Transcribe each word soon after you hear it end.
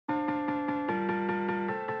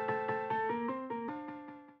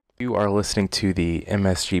You are listening to the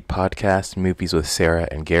MSG podcast, Movies with Sara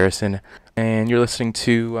and Garrison, and you're listening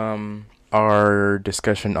to our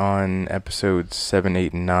discussion on episodes 7,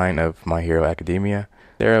 8, and 9 of My Hero Academia.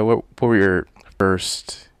 Sara, what were your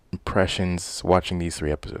first impressions watching these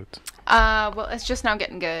 3 episodes? Well, it's just now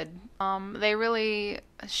getting good. They really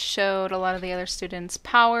showed a lot of the other students'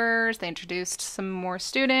 powers. They introduced some more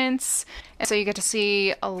students. And so you get to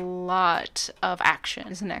see a lot of action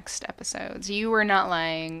in the next episodes. You were not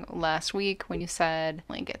lying last week when you said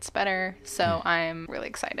it gets better. So I'm really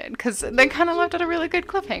excited because they kind of left at a really good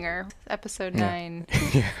cliffhanger. Episode 9.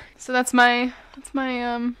 Yeah. So that's my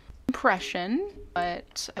impression.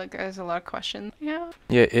 But there's a lot of questions. Yeah.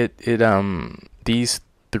 Yeah, these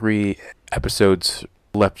 3 episodes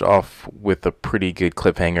left off with a pretty good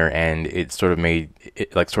cliffhanger, and it sort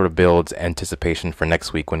of builds anticipation for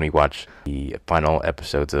next week when we watch the final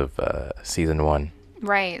episodes of season 1.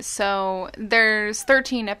 Right. So there's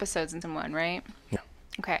 13 episodes in season 1, right? Yeah.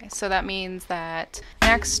 Okay. So that means that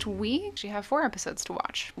next week you have 4 episodes to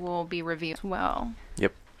watch. We'll be reviewed as well.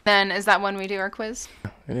 Yep. Then is that when we do our quiz?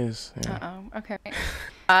 It is. Yeah. Uh-oh. Okay.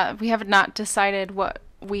 We have not decided what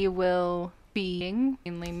we will being,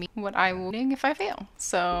 mainly me, what I will be if I fail.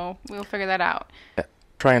 So we'll figure that out. Yeah.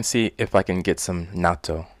 Try and see if I can get some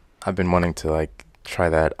natto. I've been wanting to try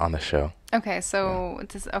that on the show. Okay, so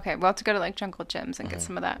we'll have to go to Jungle Gyms and get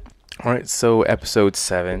some of that. All right, so episode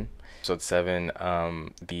 7. Episode 7,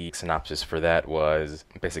 the synopsis for that was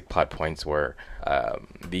basic plot points were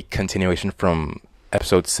the continuation from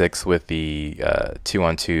episode 6 with the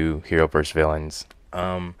 2-on-2 hero versus villains.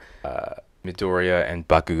 Midoriya and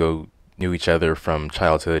Bakugo knew each other from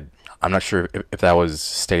childhood. I'm not sure if that was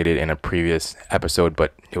stated in a previous episode,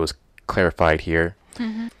 but it was clarified here.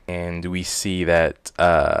 Mm-hmm. And we see that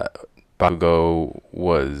Bakugo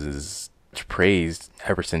was praised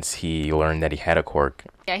ever since he learned that he had a quirk.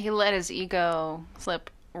 Yeah, he let his ego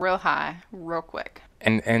slip real high, real quick.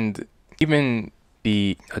 And even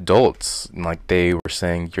the adults, they were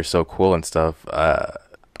saying, "You're so cool" and stuff.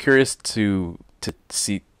 Curious to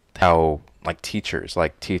see how teachers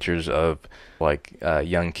of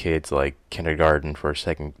young kids, kindergarten, first,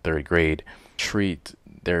 second, third grade, treat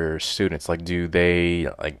their students. Do they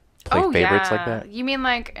play favorites like that? You mean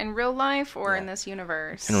in real life or in this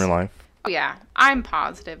universe? In real life. Oh yeah, I'm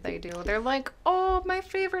positive they do. They're "Oh, my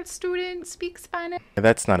favorite student speaks Spanish."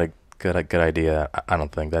 That's not a good idea. I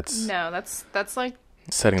don't think that's. No, that's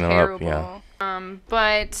setting terrible. them up. Yeah.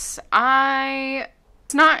 But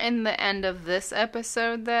it's not in the end of this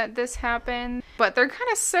episode that this happened, but they're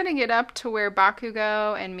kind of setting it up to where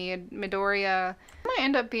Bakugo and Midoriya might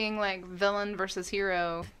end up being villain versus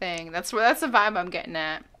hero thing. That's the vibe I'm getting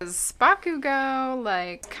at. Is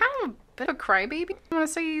Bakugo kind of a bit of a crybaby? I want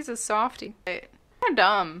to say he's a softie, but kind of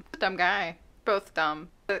dumb. Dumb guy. Both dumb,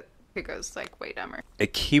 but Bakugo's way dumber.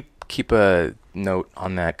 Keep a note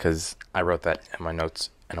on that because I wrote that in my notes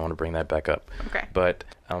and I want to bring that back up. Okay. But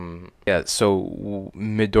so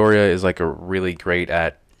Midoriya is really great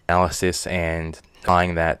at analysis and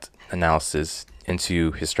applying that analysis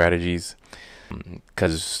into his strategies.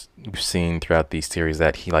 Because we've seen throughout these series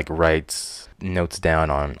that he writes notes down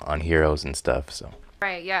on heroes and stuff. So.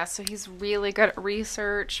 Right, yeah, so he's really good at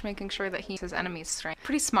research, making sure that he his enemy's strength.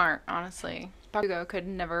 Pretty smart, honestly. Bakugo could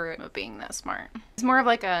never dream of being that smart. He's more of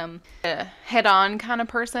a head-on kind of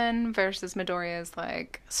person versus Midoriya's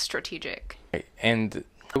strategic. And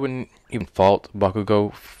I wouldn't even fault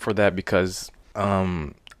Bakugo for that because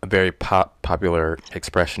a very popular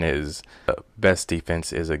expression is best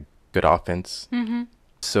defense is a good offense. Mm-hmm.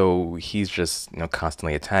 So he's just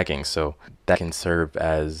constantly attacking. So that can serve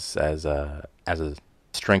as a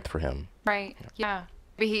strength for him. Right. Yeah.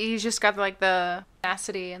 But he's just got the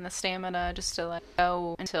tenacity and the stamina just to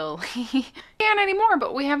go until he can't anymore.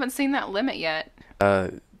 But we haven't seen that limit yet.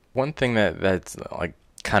 One thing that's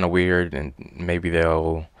kind of weird, and maybe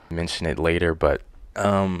they'll mention it later, but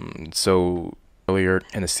so earlier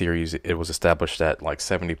in the series it was established that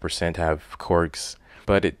 70% have quirks,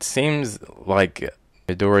 but it seems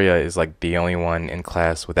Midoriya is the only one in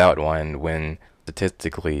class without one, when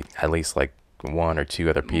statistically at least 1 or 2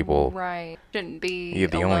 other people shouldn't be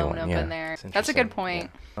the only one up in there. That's a good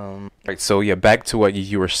point. Yeah. Right, so back to what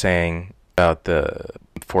you were saying about the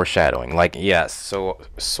foreshadowing. So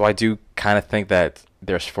I do kind of think that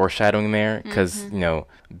there's foreshadowing there because the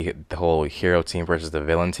whole hero team versus the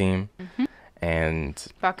villain team. Mm-hmm. And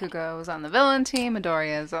Bakugo is on the villain team,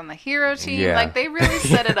 Midoriya is on the hero team. Yeah. They really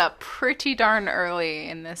set it up pretty darn early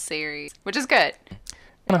in this series, which is good.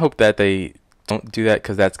 And I hope that they don't do that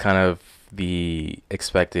because that's kind of the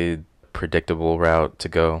expected, predictable route to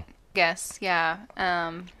go. Guess, yeah.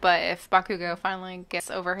 But if Bakugo finally gets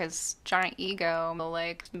over his giant ego, he'll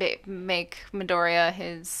like make Midoriya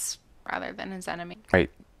his rather than his enemy. Right.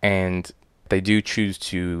 And they do choose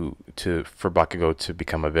to for Bakugo to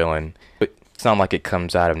become a villain. But it's not like it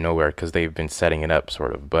comes out of nowhere because they've been setting it up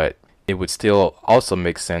sort of. But it would still also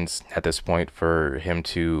make sense at this point for him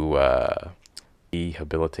to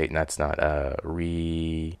rehabilitate. And that's not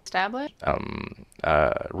Establish?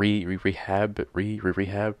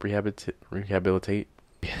 rehabilitate.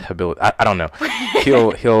 I don't know.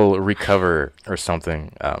 He'll recover or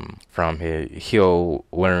something from he'll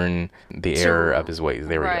learn the error of his ways.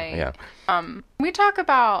 There we go. Yeah. We talk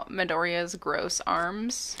about Midoriya's gross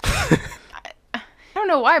arms. I don't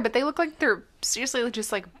know why, but they look like they're seriously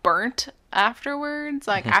just like burnt afterwards,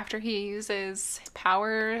 like after he uses his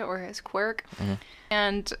power or his quirk.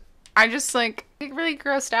 And I just like get really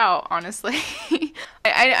grossed out, honestly.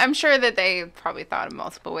 I'm sure that they probably thought of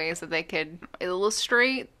multiple ways that they could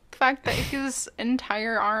illustrate the fact that his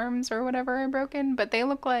entire arms or whatever are broken, but they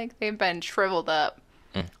look like they've been shriveled up.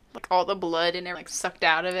 Like all the blood and everything like sucked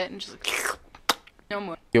out of it and just like no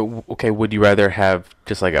more. Okay, would you rather have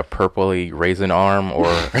just like a purpley raisin arm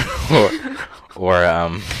or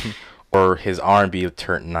or his arm be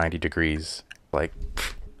turned 90 degrees? Like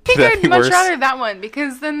I think I'd much rather that one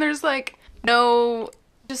because then there's like no,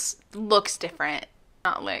 just looks different.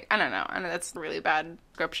 Not like, I don't know. I know that's a really bad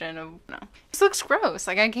description of, no. This looks gross.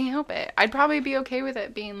 Like, I can't help it. I'd probably be okay with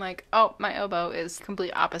it being like, oh, my elbow is complete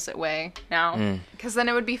opposite way now. Because then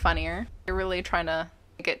it would be funnier. You're really trying to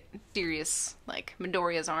make it serious. Like,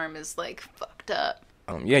 Midoriya's arm is, like, fucked up.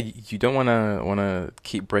 Yeah, you don't want to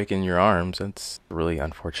keep breaking your arms. That's really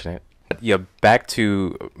unfortunate. But yeah, back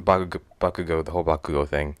to Bakugo, the whole Bakugo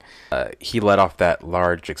thing. He let off that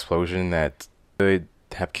large explosion that could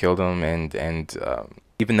have killed him, and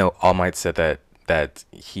even though All Might said that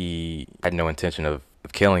he had no intention of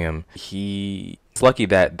killing him, he's lucky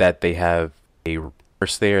that they have a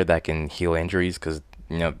nurse there that can heal injuries, because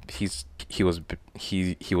you know he was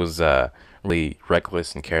really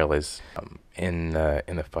reckless and careless in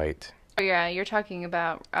the fight. Oh yeah, you're talking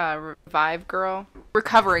about Recovery Girl.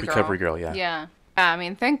 Recovery Girl, yeah. Yeah. I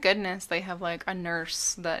mean, thank goodness they have, like, a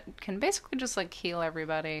nurse that can basically just, like, heal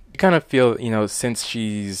everybody. You kind of feel, since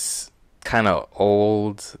she's kind of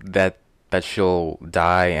old, that she'll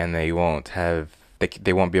die and they won't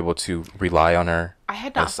be able to rely on her. I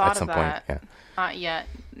had not thought of that. Point. Yeah. Not yet.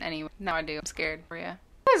 Anyway, now I do. I'm scared for you.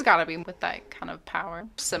 There's gotta be with that kind of power.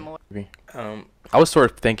 Similar. I was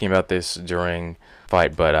sort of thinking about this during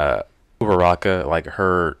fight, but Uraraka, like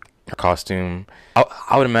her costume,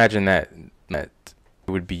 I would imagine that it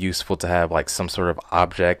would be useful to have like some sort of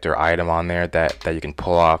object or item on there that you can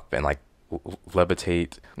pull off and like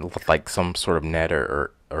levitate, like some sort of net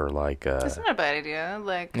or like that's not a bad idea.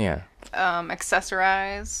 Like yeah,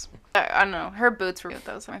 accessorize. I don't know. Her boots were.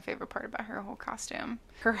 That was my favorite part about her whole costume.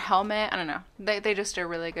 Her helmet. I don't know. They just did a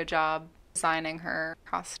really good job designing her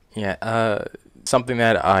costume. Yeah. Something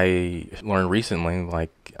that I learned recently,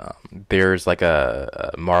 like there's like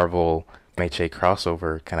a Marvel MHA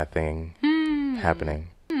crossover kind of thing happening.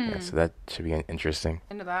 Yeah, so that should be interesting.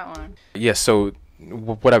 Into that one. Yeah, so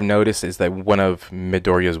what I've noticed is that one of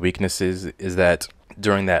Midoriya's weaknesses is that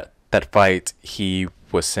during that fight, he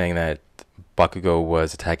was saying that Bakugo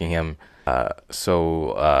was attacking him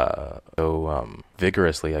so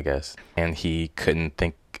vigorously, I guess, and he couldn't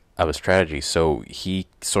think of a strategy. So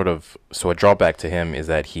a drawback to him is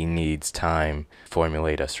that he needs time to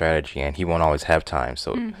formulate a strategy, and he won't always have time.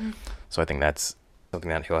 So I think that's something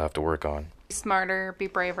that he'll have to work on. Be smarter, be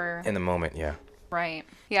braver. In the moment, yeah. Right.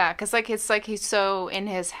 Yeah, because like it's like he's so in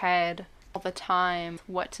his head all the time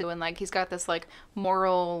what to do, and like he's got this like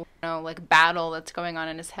moral, like battle that's going on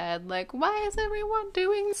in his head. Like, why is everyone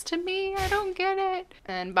doing this to me? I don't get it.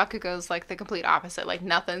 And Bakugo's like the complete opposite. Like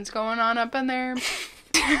nothing's going on up in there.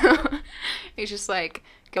 He's just like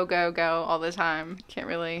go all the time. Can't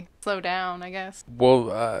really slow down, I guess.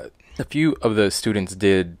 Well, a few of the students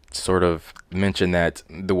did sort of mention that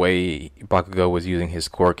the way Bakugo was using his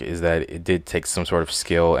quirk is that it did take some sort of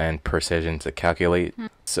skill and precision to calculate.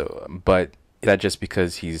 So, but is that just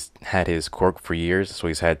because he's had his quirk for years, so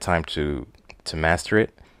he's had time to master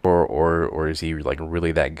it, or is he like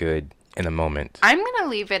really that good in the moment? I'm gonna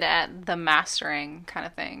leave it at the mastering kind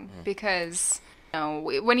of thing because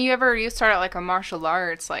when you start out like a martial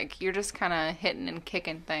arts, like you're just kind of hitting and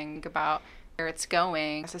kicking thing about where it's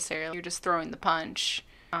going necessarily. You're just throwing the punch.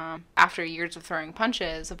 After years of throwing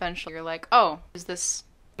punches, eventually you're like, oh, is this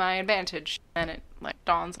my advantage? And it like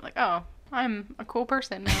dawns like, oh, I'm a cool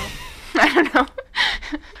person now. I don't know.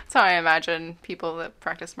 That's how I imagine people that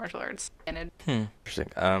practice martial arts.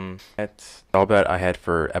 Interesting. That's all that I had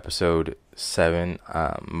for episode 7.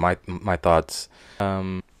 My thoughts.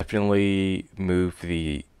 Definitely move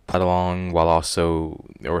the plot along while also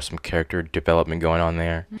there was some character development going on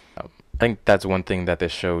there. I think that's one thing that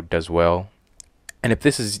this show does well. And if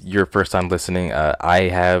this is your first time listening, I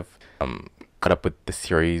have caught up with the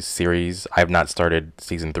series. I have not started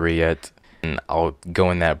season 3 yet, and I'll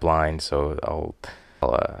go in that blind. So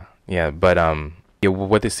what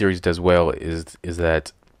this series does well is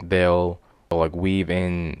that they'll like weave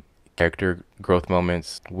in character growth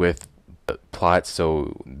moments with the plot,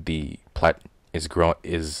 so the plot is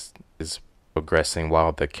progressing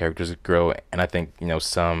while the characters grow. And I think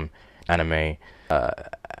some anime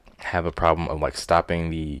have a problem of like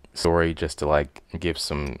stopping the story just to like give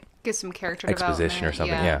some character exposition or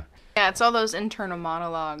something. Yeah, it's all those internal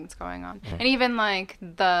monologues going on. And even like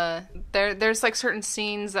there's like certain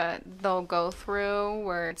scenes that they'll go through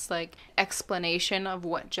where it's like explanation of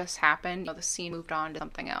what just happened. The scene moved on to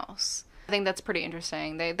something else. I think that's pretty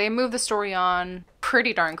interesting. They move the story on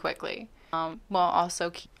pretty darn quickly. While also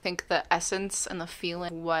think the essence and the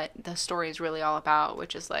feeling what the story is really all about,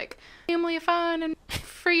 which is like family fun and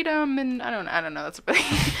freedom, and I don't know. That's really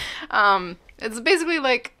it's basically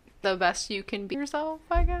like the best you can be yourself,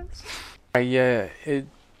 I guess. I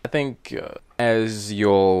think as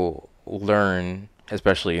you'll learn,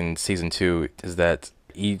 especially in season 2, is that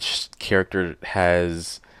each character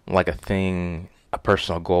has like a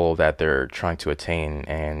personal goal that they're trying to attain,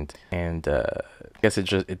 and I guess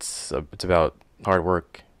it's about hard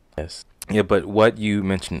work. Yes. Yeah, but what you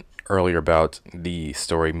mentioned earlier about the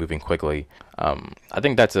story moving quickly, I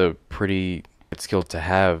think that's a pretty good skill to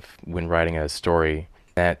have when writing a story,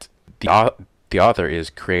 that the author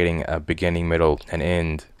is creating a beginning, middle, and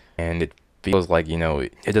end, and it feels like,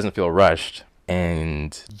 it doesn't feel rushed,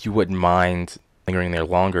 and you wouldn't mind lingering there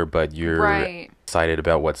longer, but you're excited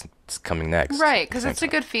about what's coming next. Right, because it's a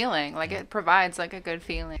good feeling. Like, it provides, like, a good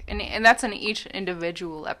feeling. And that's in each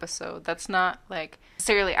individual episode. That's not, like,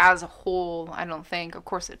 necessarily as a whole, I don't think. Of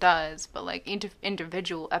course it does. But, like,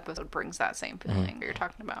 individual episode brings that same feeling that you're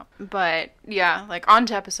talking about. But, yeah, like, on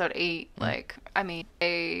to episode 8. Like, I mean,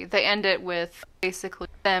 they end it with basically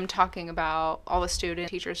them talking about, all the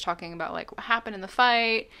teachers talking about, like, what happened in the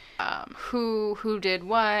fight, who did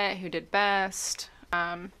what, who did best.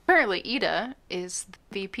 Apparently Ida is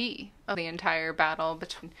the VP of the entire battle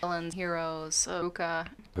between villains, heroes, Uka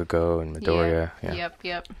and Midoriya. Yeah.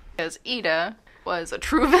 Yep. Because Ida was a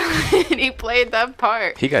true villain. He played that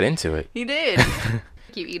part. He got into it. He did.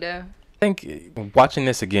 Thank you, Ida. I think watching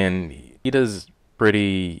this again, Ida's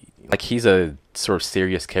pretty, like, he's a sort of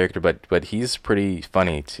serious character, but he's pretty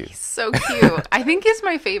funny too. He's so cute. I think he's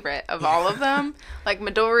my favorite of all of them. Like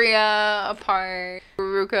Midoriya apart,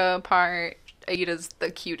 Uka apart. Ida's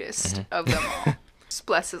the cutest of them all. Just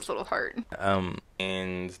bless his little heart.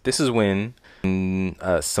 And this is when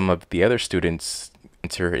some of the other students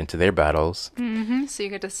enter into their battles. So you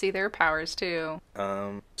get to see their powers too.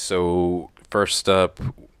 So first up,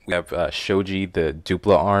 we have Shoji, the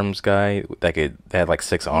Dupla arms guy. That had like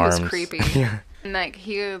 6 arms. He was creepy. And like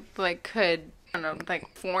he like could, I don't know, like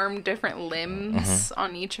form different limbs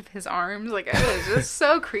on each of his arms. Like, it was just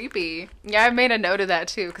so creepy. Yeah, I made a note of that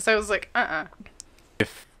too, because I was like,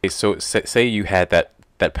 So say you had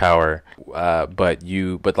that power, but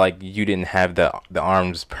you didn't have the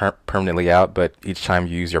arms permanently out, but each time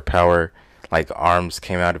you use your power, like arms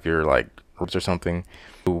came out of your like ribs or something.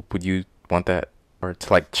 Would you want that, or to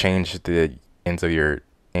like change the ends of your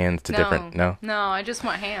hands to different? No, I just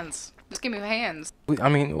want hands. Just give me hands. I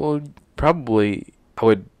mean, well, probably I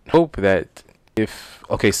would hope that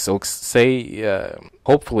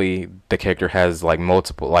hopefully the character has like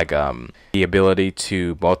multiple, like the ability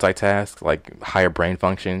to multitask, like higher brain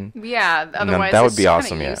function. Yeah, otherwise that would be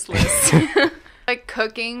awesome. Useless. Like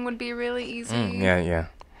cooking would be really easy. Yeah. I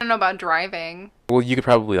don't know about driving. Well, you could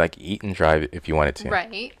probably like eat and drive if you wanted to.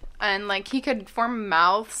 Right, and like he could form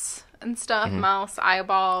mouths and stuff, mouths,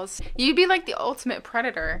 eyeballs. You'd be like the ultimate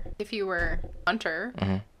predator if you were hunter.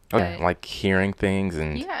 Okay, like hearing things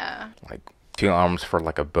and like 2 arms for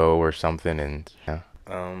like a bow or something, and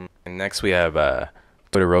and next we have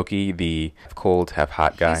Todoroki, the half cold, half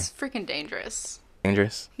hot guy. He's freaking dangerous.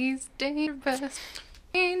 Dangerous? He's dangerous.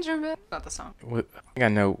 Not the song. What? I think I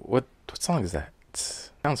know. What song is that?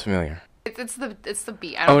 Sounds familiar. It's the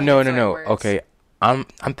beat. Oh no. Okay, I'm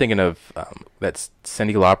thinking of that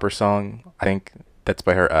Cyndi Lauper song. I think that's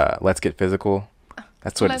by her. Let's Get Physical.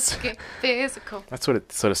 That's what Let's get physical. That's what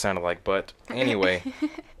it sort of sounded like. But anyway,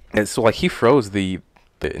 and so like he froze the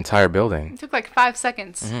entire building. It took like 5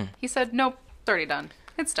 seconds. He said, "Nope, it's already done."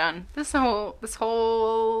 It's done. This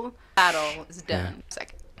whole battle is done. Yeah.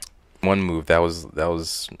 Second. One move that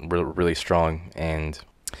was really strong, and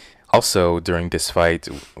also during this fight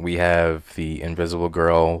we have the invisible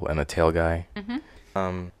girl and the tail guy.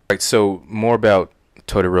 Right. So more about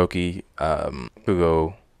Todoroki.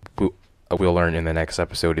 Hugo, who we'll learn in the next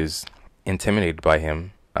episode, is intimidated by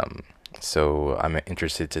him. So I'm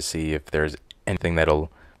interested to see if there's anything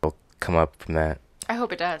that'll come up from that. I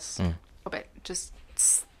hope it does. I hope it just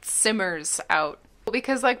simmers out.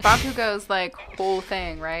 Because like Bakugo's like whole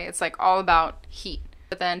thing, right? It's like all about heat.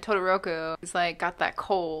 But then Todoroki is like got that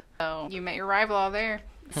cold. So you met your rival all there.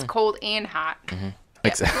 It's cold and hot. Yeah.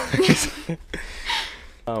 Exactly.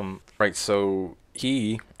 Right. So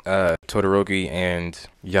Todoroki and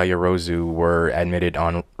Yaoyorozu were admitted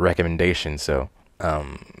on recommendation. So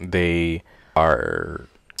they are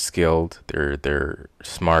skilled. They're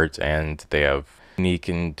smart and they have unique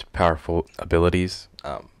and powerful abilities.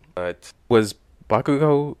 But was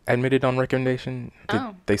Bakugo admitted on recommendation? Did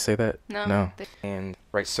they say that? No. And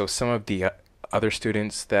right, so some of the other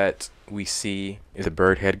students that we see is a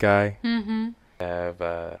bird head guy. Have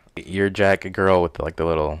the ear jack girl with like the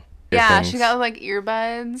little ear things. She got like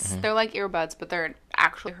earbuds. They're like earbuds, but they're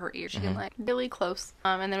actually her ears. She can like really close.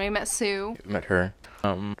 And then we met Sue. Met her.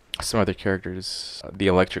 Some other characters. The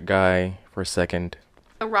electric guy for a second.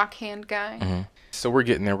 The rock hand guy. So we're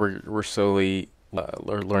getting there. We're slowly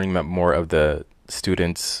learning about more of the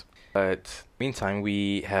students. But meantime,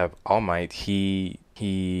 we have All Might. He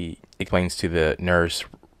explains to the nurse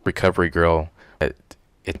recovery girl that it's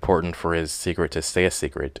important for his secret to stay a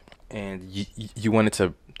secret. And you wanted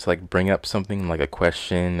to like bring up something like a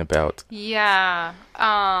question about. Yeah.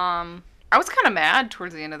 I was kind of mad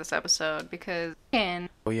towards the end of this episode because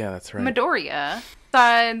Oh yeah, that's right. Midoriya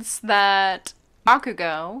decides that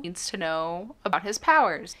Bakugo needs to know about his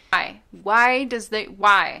powers. Why?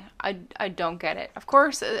 Why? I don't get it. Of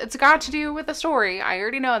course, it's got to do with the story. I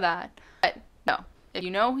already know that. But no. If you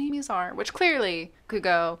know who these are, which clearly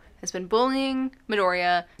Bakugo has been bullying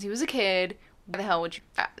Midoriya since he was a kid, why the hell would you...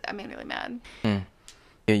 That made me really mad. Yeah.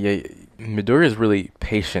 Midoriya is really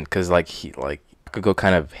patient because Bakugo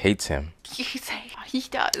kind of hates him. He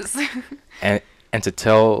does. and to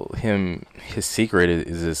tell him his secret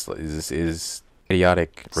is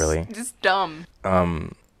idiotic, really. Just dumb.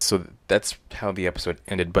 So that's how the episode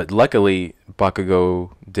ended. But luckily,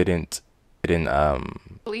 Bakugo didn't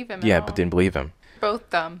believe him. Yeah, but didn't believe him. Both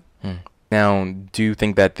dumb. Now, do you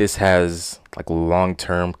think that this has like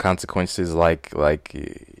long-term consequences? Like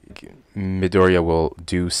Midoriya will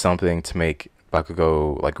do something to make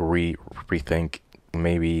Bakugo like rethink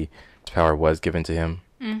maybe his power was given to him?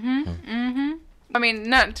 I mean,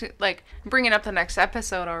 not to, like, bringing up the next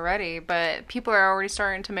episode already, but people are already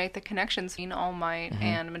starting to make the connections between All Might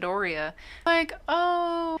and Midoriya. Like,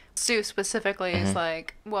 oh... Sue specifically is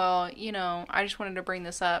like, well, I just wanted to bring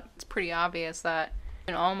this up. It's pretty obvious that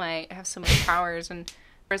All Might have so many powers, and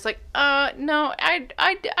it's like, no, I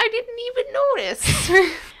didn't even notice.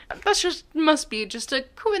 That's just, must be just a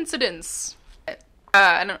coincidence.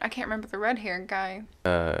 I can't remember the red-haired guy.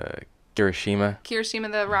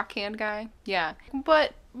 Kirishima, the rock hand guy. Yeah.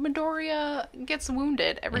 But Midoriya gets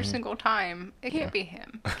wounded every single time. It can't be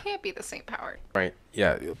him. It can't be the same power. Right.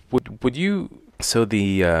 Yeah. Would you... So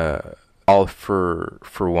the all for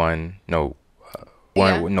one... No.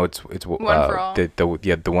 No, it's one for all.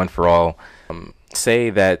 The one for all. Say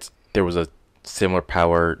that there was a similar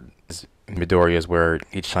power as Midoriya's where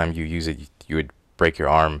each time you use it, you would break your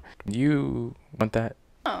arm. Do you want that?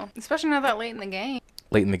 Oh, especially not that late in the game.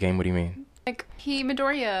 Late in the game, what do you mean? Like,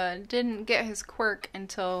 Midoriya didn't get his quirk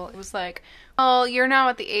until it was like, oh, you're now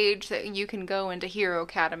at the age that you can go into Hero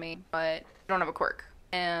Academy, but you don't have a quirk.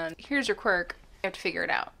 And here's your quirk. You have to figure it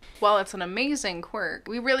out. While it's an amazing quirk,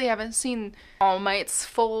 we really haven't seen All Might's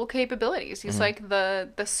full capabilities. He's like the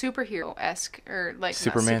superhero-esque, or like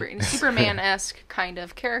Superman-esque kind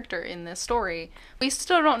of character in this story. We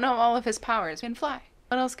still don't know all of his powers. He can fly.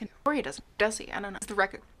 What else can... Or he does he? I don't know. He's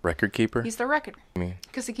the record keeper? He's the record.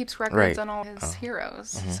 Because he keeps records on all his heroes.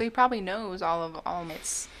 So he probably knows all of All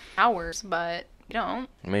Might's powers, but you don't.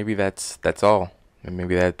 Maybe that's all.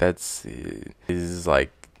 Maybe that's his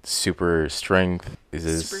like super strength.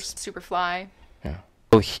 Super fly. Yeah.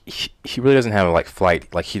 Well, he really doesn't have like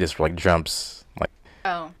flight. Like he just like jumps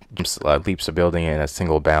leaps a building in a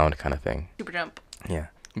single bound kind of thing. Super jump. Yeah.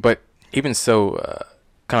 But even so,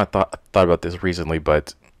 kind of thought about this recently,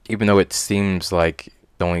 but even though it seems like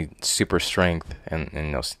only super strength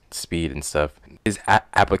and speed and stuff, his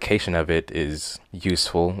application of it is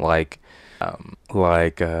useful. Like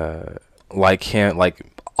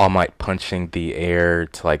All Might punching the air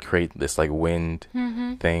to like create this like wind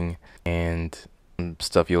Mm-hmm. thing and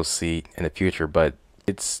stuff you'll see in the future, but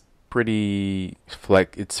it's pretty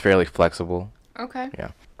it's fairly flexible. Okay.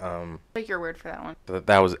 Yeah. Take your word for that one. So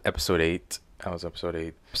that was episode 8. That was episode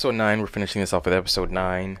 8. Episode 9, we're finishing this off with episode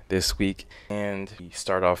 9 this week, and we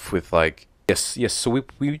start off with like yes. So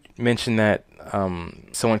we mentioned that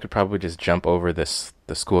someone could probably just jump over the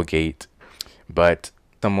school gate, but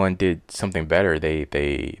someone did something better. They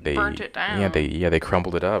Burnt it down. They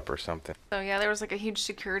crumbled it up or something. So yeah, there was like a huge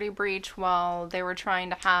security breach while they were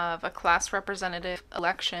trying to have a class representative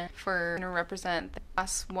election to represent the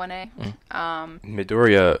class 1A.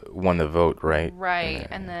 Midoriya won the vote, right? Right,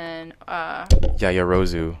 and then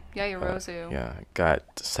Yayarozu. Yayarozu. Yeah, got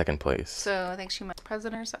second place. So I think she might be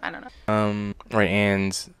president or so. I don't know. Right,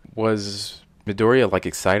 and was Midoriya like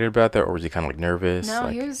excited about that, or was he kind of like nervous? No,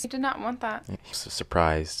 like, he did not want that. He was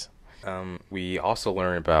surprised. We also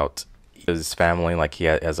learn about his family, like he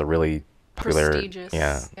has a really popular, Prestigious,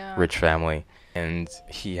 yeah. rich family, and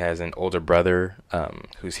he has an older brother,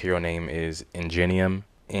 whose hero name is Ingenium,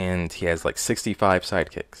 and he has like 65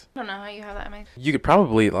 sidekicks. I don't know how you have that many. You could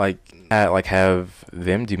probably have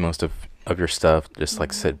them do most of your stuff, just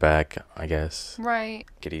like sit back, I guess. Right.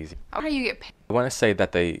 Get easy. How do you get paid? I want to say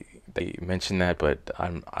that they mentioned that, but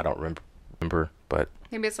I don't remember. But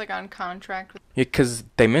Maybe it's like on contract. yeah, because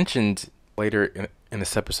they mentioned later in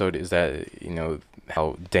this episode is that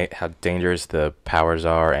how dangerous the powers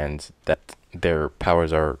are, and that their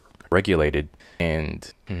powers are regulated,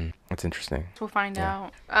 and that's interesting. We'll find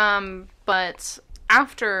out. But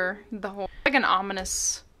after the whole, like an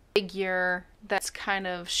ominous figure that's kind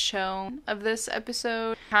of shown of this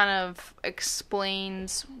episode kind of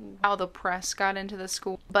explains how the press got into the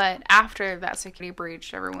school. But after that security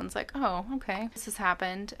breach, everyone's like, oh, okay, this has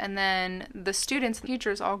happened. And then the students and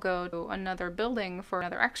teachers all go to another building for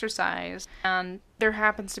another exercise. And there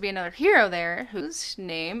happens to be another hero there whose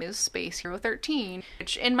name is Space Hero 13,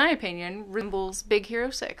 which in my opinion resembles Big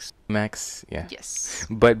Hero 6. Max, yeah. Yes.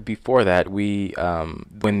 But before that, we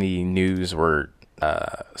when the news were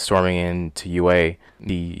storming into UA,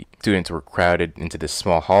 the students were crowded into this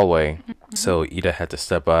small hallway, so Ida had to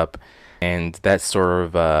step up, and that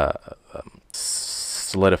sort of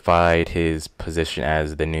solidified his position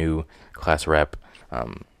as the new class rep.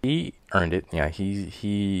 He earned it. Yeah,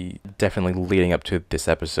 he definitely, leading up to this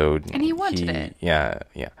episode, And he wanted it. Yeah.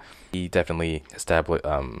 He definitely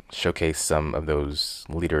showcased some of those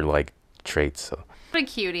leader-like traits. So. What a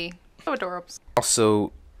cutie. So adorable.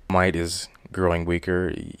 Also, Might is growing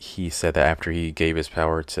weaker. He said that after he gave his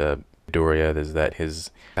power to Midoriya, is that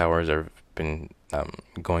his powers have been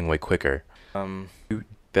going way quicker.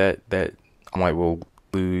 That Might will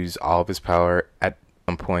lose all of his power at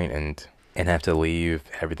some point and have to leave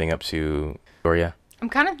everything up to Midoriya. I'm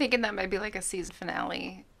kind of thinking that might be like a season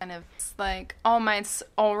finale. Kind of like All Might's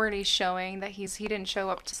already showing that he didn't show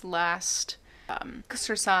up to his last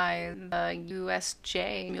exercise, the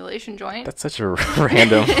USJ simulation joint. That's such a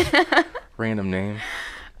random name.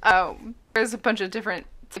 There's a bunch of different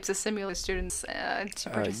types of simulator students to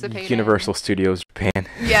participate Universal Studios Japan.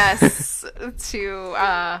 Yes,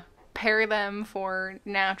 to prepare them for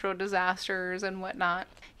natural disasters and whatnot.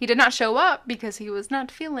 He did not show up because he was not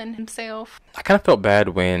feeling himself. I kind of felt bad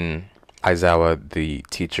when Aizawa, the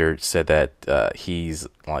teacher, said that he's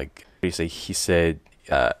like, what do you say? He said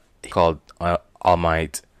he called All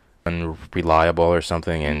Might unreliable or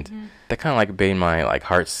something, and that kind of like made my like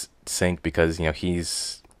heart sink because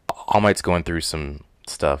he's All Might's going through some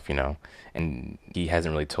stuff, and he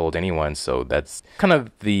hasn't really told anyone. So that's kind of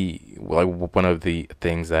one of the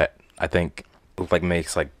things that I think like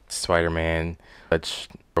makes like Spider-Man such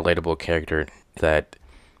a relatable character, that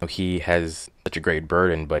he has such a great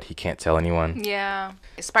burden, but he can't tell anyone. Yeah.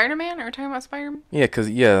 Spider-Man? Are we talking about Spider-Man? Yeah, because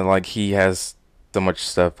like he has so much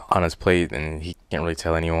stuff on his plate and he can't really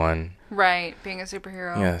tell anyone. Right, being a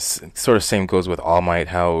superhero. Yes, sort of same goes with All Might,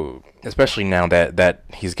 how especially now that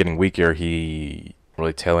he's getting weaker, he can't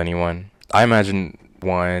really tell anyone. I imagine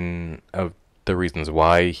one of the reasons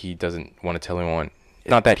why he doesn't want to tell anyone,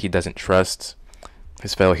 not that he doesn't trust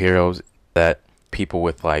his fellow heroes, that people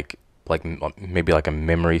with like maybe like a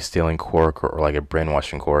memory stealing quirk or like a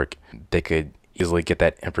brainwashing quirk, they could easily get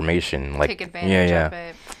that information, like take advantage of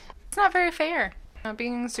it. It's not very fair.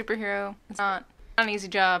 Being a superhero, it's not an easy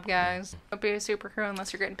job, guys. Don't be a superhero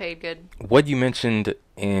unless you're getting paid good. What you mentioned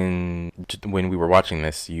when we were watching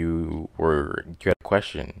this, you had a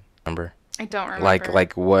question, remember? I don't remember.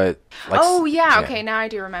 Like what? Oh yeah, okay, now I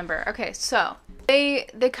do remember. Okay, so they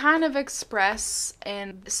kind of express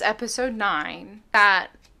in this episode 9 that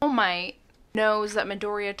All Might knows that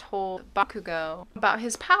Midoriya told Bakugo about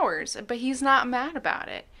his powers, but he's not mad about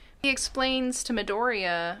it. He explains to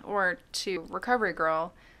Midoriya, or to Recovery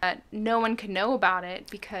Girl, that no one can know about it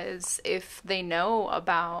because if they know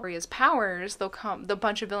about Midoriya's powers, the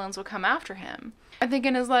bunch of villains will come after him. I'm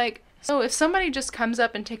thinking is like, so if somebody just comes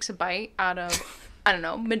up and takes a bite out of, I don't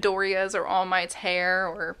know, Midoriya's or All Might's hair,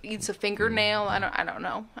 or eats a fingernail, I don't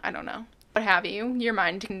know. What have you. Your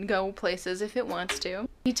mind can go places if it wants to.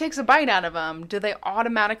 He takes a bite out of them. Do they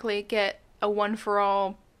automatically get a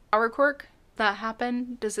one-for-all power quirk? That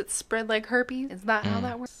happen? Does it spread like herpes? Is that how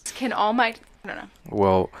that works? Can All Might... I don't know.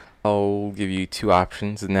 Well, I'll give you two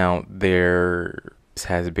options. Now, there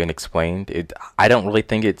has been explained. I don't really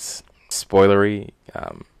think it's spoilery,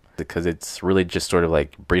 because it's really just sort of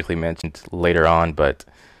like briefly mentioned later on, but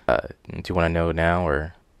do you want to know now,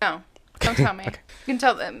 or... No. Don't tell me. Okay. You can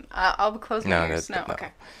tell them. I'll close my ears. No, okay.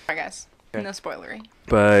 All right, guys. Okay. No spoilery.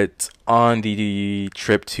 But on the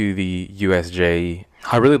trip to the USJ,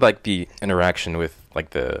 I really liked the interaction with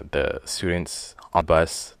like the students on the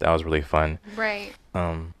bus. That was really fun. Right.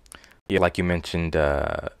 Yeah, like you mentioned,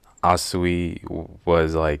 Asui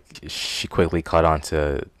was like, she quickly caught on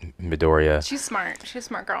to Midoriya. She's smart. She's a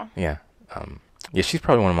smart girl. Yeah. Yeah, she's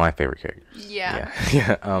probably one of my favorite characters. Yeah.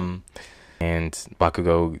 Yeah. And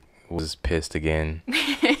Bakugo was pissed again.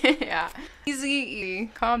 Yeah. Easy.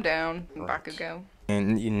 Calm down, Bakugo.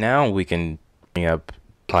 And now we can bring up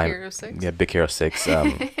Big Hero 6. Yeah, Big Hero 6.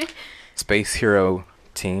 Space Hero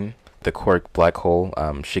Team, the quirk Black Hole.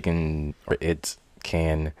 It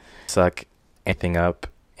can suck anything up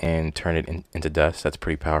and turn it into dust. That's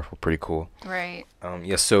pretty powerful, pretty cool. Right.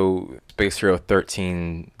 Yeah, so Space Hero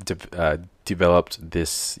 13 developed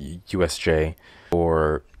this USJ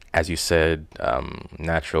for, as you said,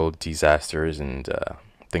 natural disasters and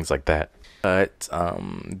things like that. But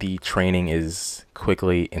the training is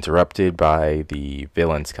quickly interrupted by the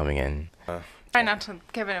villains coming in. Try not to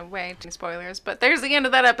give it away to spoilers, but there's the end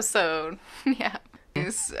of that episode. Yeah.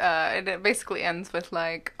 It basically ends with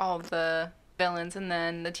like all the villains, and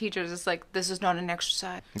then the teachers is like, this is not an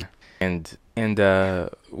exercise. And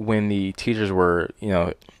when the teachers were,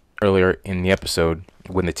 earlier in the episode,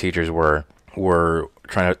 when the teachers were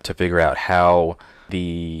trying to figure out how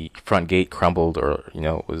the front gate crumbled or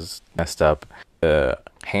was messed up, the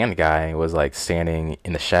hand guy was like standing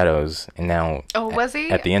in the shadows, and now was he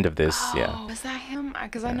at the end of this? Yeah, was that him?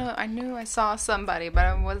 Because I knew I saw somebody, but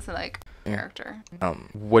I wasn't like character.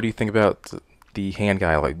 What do you think about the hand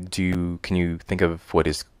guy? Like, can you think of what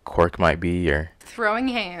his quirk might be, or throwing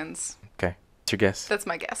hands? Okay, what's your guess? That's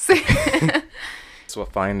my guess. So we'll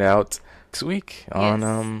find out next week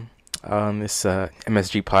on this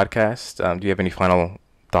MSG podcast. Do you have any final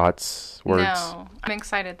thoughts, words? No, I'm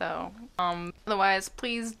excited though. Otherwise,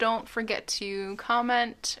 please don't forget to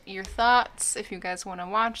comment your thoughts if you guys want to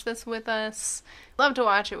watch this with us. Love to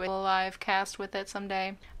watch it with a live cast with it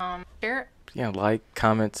someday. Share it. Yeah, like,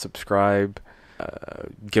 comment, subscribe.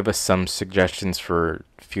 Give us some suggestions for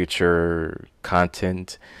future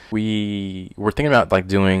content. We were thinking about like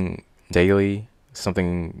doing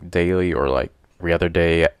something daily, or like every other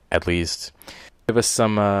day at least. Give us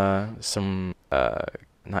some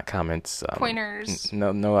not comments, pointers.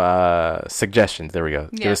 No suggestions. There we go.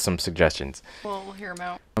 Yeah. Give us some suggestions. We'll hear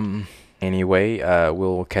them out. Anyway,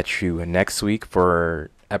 we'll catch you next week for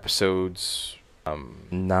episodes 10,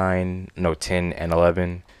 and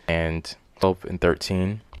 11, and 12 and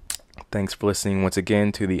 13. Thanks for listening once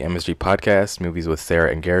again to the MSG podcast, Movies with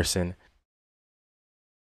Sara and Garrison.